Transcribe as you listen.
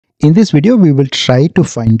In this video, we will try to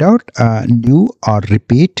find out new or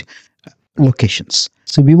repeat locations.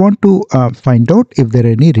 So we want to find out if there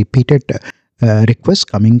are any repeated requests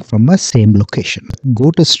coming from a same location.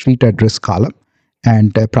 Go to street address column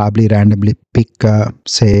and probably randomly pick,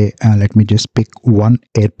 let me just pick one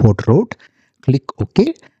airport road. Click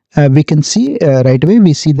OK. We can see right away,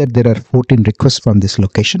 we see that there are 14 requests from this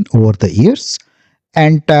location over the years.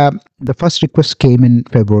 And the first request came in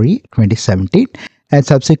February 2017 and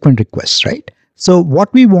subsequent requests, right? So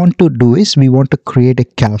what we want to do is we want to create a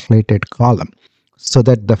calculated column so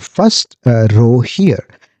that the first row here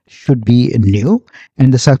should be new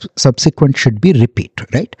and the subsequent should be repeat,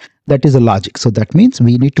 right? That is the logic. So that means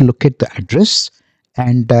we need to look at the address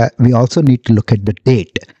and we also need to look at the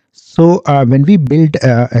date. So when we build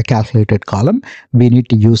a calculated column, we need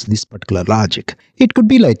to use this particular logic. It could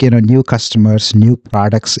be like, new customers, new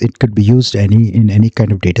products. It could be used in any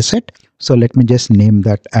kind of data set. So let me just name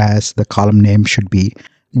that as the column name should be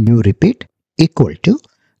new repeat equal to.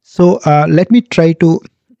 So let me try to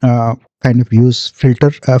kind of use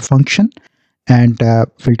filter function and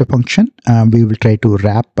filter function. We will try to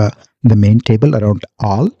wrap the main table around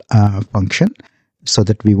all function, so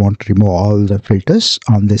that we want to remove all the filters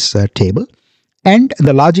on this table. And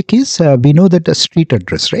the logic is we know that the street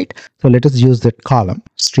address, right? So let us use that column,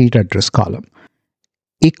 street address column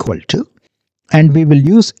equal to, and we will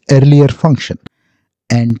use earlier function.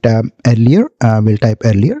 And earlier, we'll type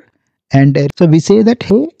earlier. And so we say that,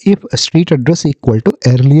 hey, if a street address equal to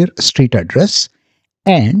earlier street address,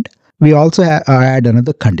 and we also add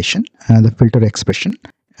another condition, the filter expression.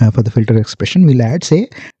 For the filter expression, we'll add, say,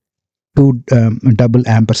 to double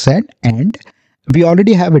ampersand, and we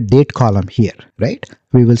already have a date column here, right?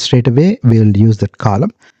 We will straight away, we'll use that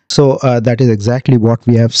column. So that is exactly what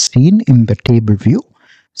we have seen in the table view.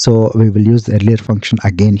 So we will use the earlier function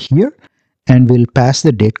again here, and we'll pass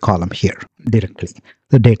the date column here directly,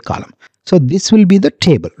 the date column. So this will be the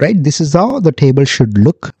table, right? This is how the table should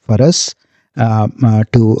look for us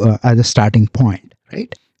as a starting point,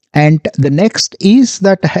 right? And the next is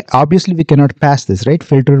that obviously we cannot pass this, right?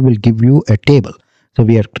 Filter will give you a table. So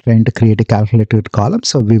we are trying to create a calculated column,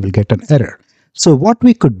 so we will get an error. So what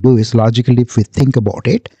we could do is, logically, if we think about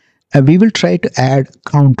it, we will try to add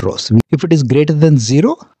count rows. If it is greater than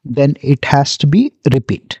 0, then it has to be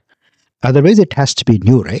repeat. Otherwise, it has to be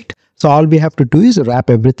new, right? So all we have to do is wrap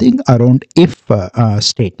everything around if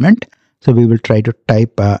statement. So we will try to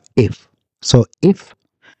type if. So if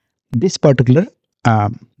this particular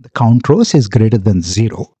the count rows is greater than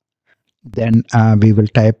 0, then we will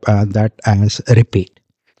type that as repeat.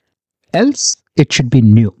 Else it should be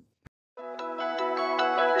new.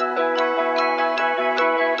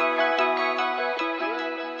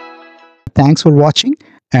 Thanks for watching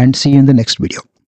and see you in the next video.